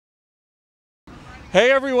Hey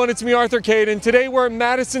everyone, it's me, Arthur Kade, and today we're at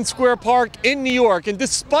Madison Square Park in New York, and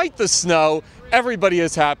despite the snow, everybody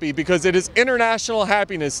is happy because it is International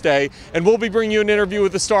Happiness Day, and we'll be bringing you an interview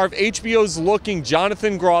with the star of HBO's Looking,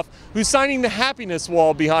 Jonathan Groff, who's signing the happiness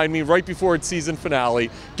wall behind me right before its season finale.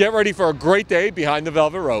 Get ready for a great day behind the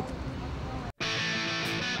velvet rope.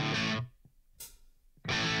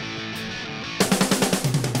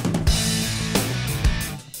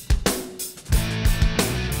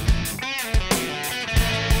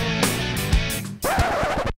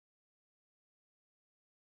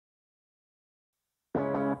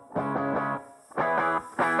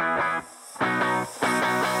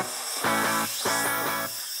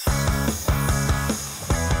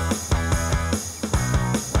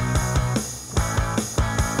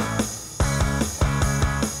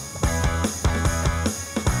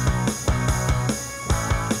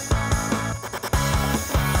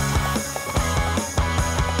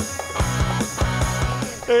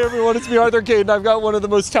 Hey everyone, it's me, Arthur Kade, and I've got one of the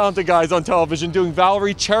most talented guys on television doing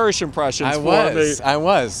Valerie Cherish impressions for me. I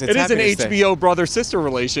was. It is an HBO brother-sister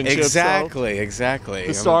relationship. Exactly, so. exactly.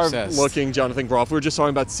 The star of Looking, Jonathan Groff. We were just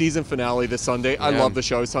talking about season finale this Sunday. I love the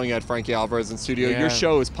show. I was telling you I had Frankie Alvarez in studio. Your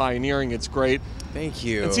show is pioneering. It's great. Thank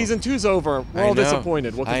you. And season 2's over. We're all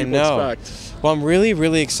disappointed. What can people expect? Well, I'm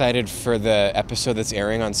really excited for the episode that's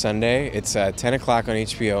airing on Sunday. It's 10 o'clock on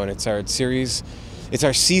HBO, and it's our series. It's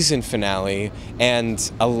our season finale,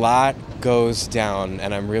 and a lot goes down,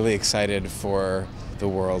 and I'm really excited for the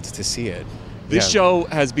world to see it. This show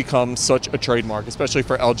has become such a trademark, especially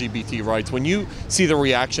for LGBT rights. When you see the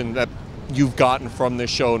reaction that you've gotten from this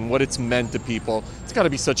show and what it's meant to people, it's got to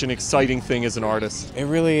be such an exciting thing as an artist. It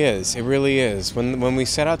really is. It really is. When we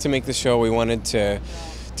set out to make the show, we wanted to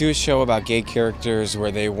do a show about gay characters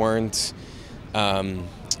where they weren't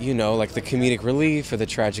you know, like the comedic relief or the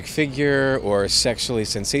tragic figure or sexually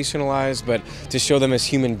sensationalized, but to show them as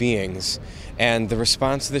human beings. And the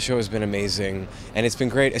response to the show has been amazing, and it's been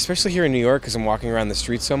great, especially here in New York because I'm walking around the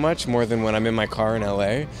street so much, more than when I'm in my car in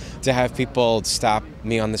LA, to have people stop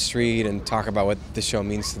me on the street and talk about what the show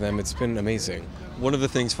means to them. It's been amazing. One of the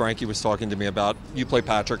things Frankie was talking to me about, you play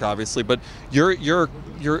Patrick obviously, but your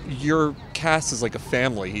cast is like a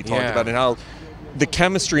family. He talked about it, how the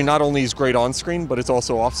chemistry not only is great on screen, but it's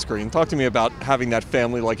also off screen. Talk to me about having that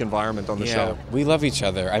family-like environment on the show. We love each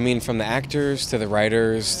other. I mean, from the actors to the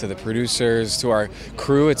writers to the producers to our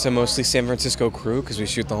crew. It's a mostly San Francisco crew because we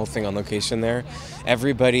shoot the whole thing on location there.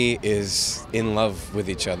 Everybody is in love with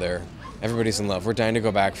each other. Everybody's in love. We're dying to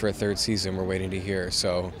go back for a third season. We're waiting to hear.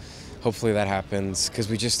 So hopefully that happens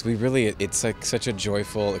because it's like such a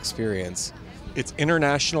joyful experience. It's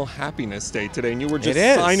International Happiness Day today, and you were just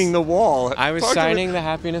signing the wall. I was signing the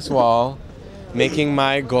happiness wall, making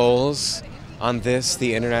my goals on this,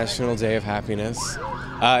 the International Day of Happiness.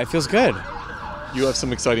 It feels good. You have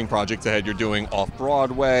some exciting projects ahead. You're doing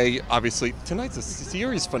Off-Broadway. Obviously, tonight's a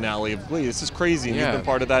series finale of Glee. This is crazy, and you've been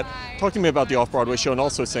part of that. Talk to me about the Off-Broadway show and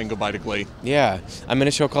also saying goodbye to Glee. Yeah, I'm in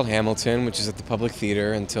a show called Hamilton, which is at the Public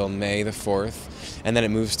Theater until May the 4th, and then it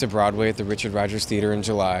moves to Broadway at the Richard Rodgers Theater in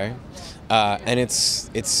July. And it's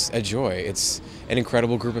a joy. It's an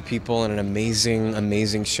incredible group of people and an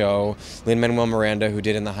amazing show. Lin-Manuel Miranda, who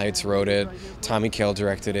did In the Heights, wrote it. Tommy Kail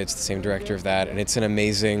directed it. It's the same director of that. And it's an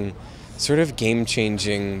amazing, sort of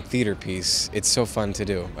game-changing theater piece. It's so fun to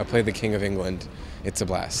do. I played the King of England. It's a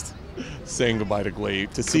blast. Saying goodbye to Glee.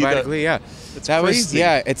 Goodbye to Glee, yeah. It's crazy.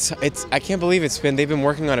 I can't believe they've been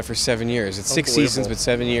working on it for 7 years. It's 6 seasons, but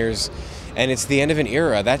 7 years. And it's the end of an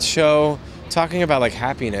era. That show, talking about like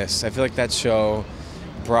happiness, I feel like that show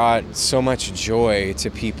brought so much joy to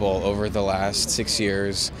people over the last 6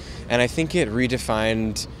 years. And I think it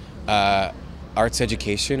redefined arts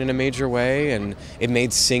education in a major way, and it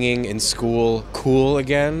made singing in school cool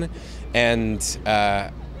again. And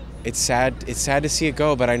it's sad to see it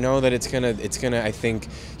go, but I know that it's gonna I think,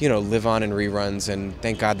 you know, live on in reruns, and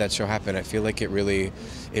thank God that show happened. I feel like it really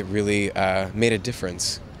made a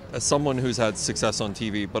difference. As someone who's had success on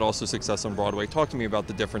TV, but also success on Broadway, talk to me about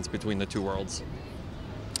the difference between the two worlds.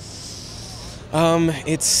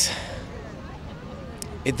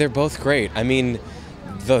 They're both great. I mean,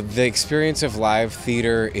 the experience of live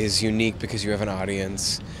theater is unique because you have an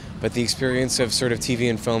audience, but the experience of sort of TV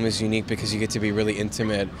and film is unique because you get to be really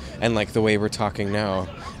intimate and like the way we're talking now.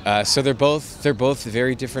 So they're both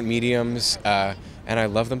very different mediums, and I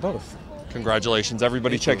love them both. Congratulations,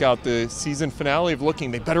 everybody. Check out the season finale of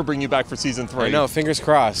Looking. They better bring you back for season 3. I know, fingers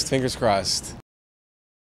crossed, fingers crossed.